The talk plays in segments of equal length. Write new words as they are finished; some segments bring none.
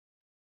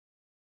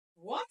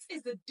What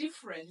is the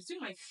difference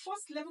between my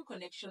first level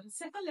connection,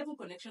 second level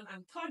connection,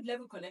 and third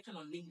level connection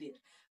on LinkedIn?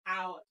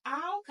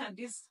 How can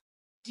these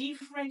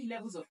different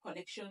levels of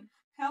connection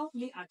help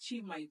me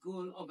achieve my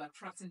goal of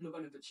attracting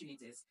global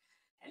opportunities?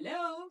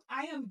 Hello,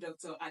 I am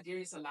Dr.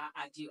 Aderisola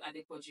Adio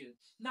Adepoju.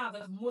 Now,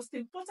 the most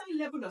important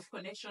level of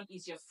connection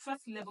is your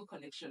first level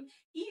connection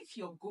if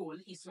your goal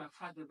is to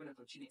attract global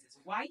opportunities.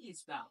 Why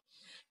is that?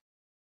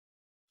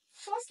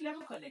 First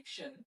level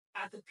connection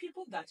are the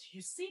people that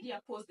you see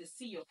their posts, they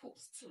see your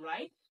posts,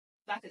 right?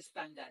 That is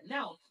standard.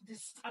 Now,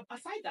 this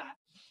aside that,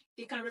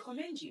 they can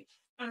recommend you,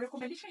 and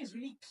recommendation is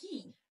really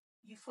key.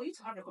 For you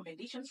to have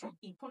recommendations from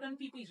important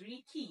people is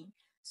really key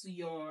to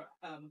your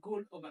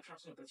goal of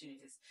attraction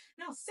opportunities.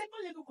 Now,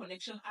 second level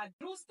connection are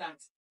those that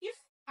if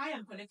I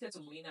am connected to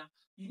Moina,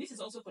 Eunice is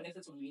also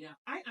connected to Moina.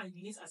 I and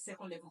Eunice are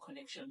second level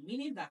connection,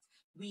 meaning that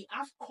we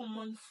have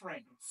common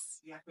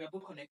friends. Like we are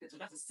both connected, so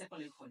that's a second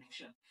level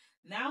connection.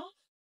 Now,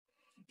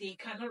 they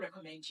cannot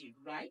recommend you,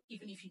 right?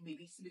 Even if you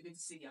maybe still able to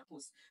see their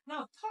post.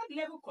 Now, third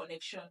level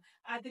connection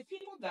are the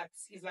people that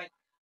is like,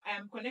 I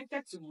am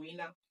connected to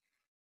Moina.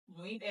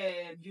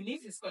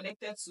 Eunice is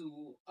connected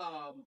to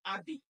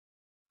Abby.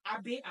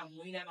 Abby and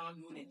Moina now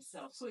know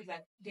themselves. So it's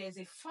like there's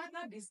a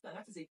further distance.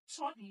 That is a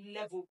third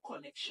level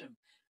connection.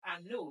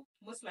 And no,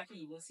 most likely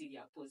you won't see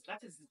their post.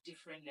 That is a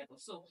different level.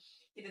 So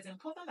it is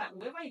important that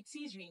whoever it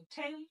is you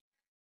intend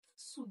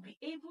to be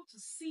able to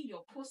see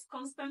your post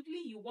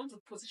constantly, you want to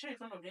position in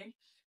front of them,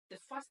 the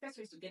fastest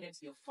way is to get them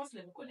to your first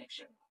level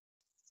connection.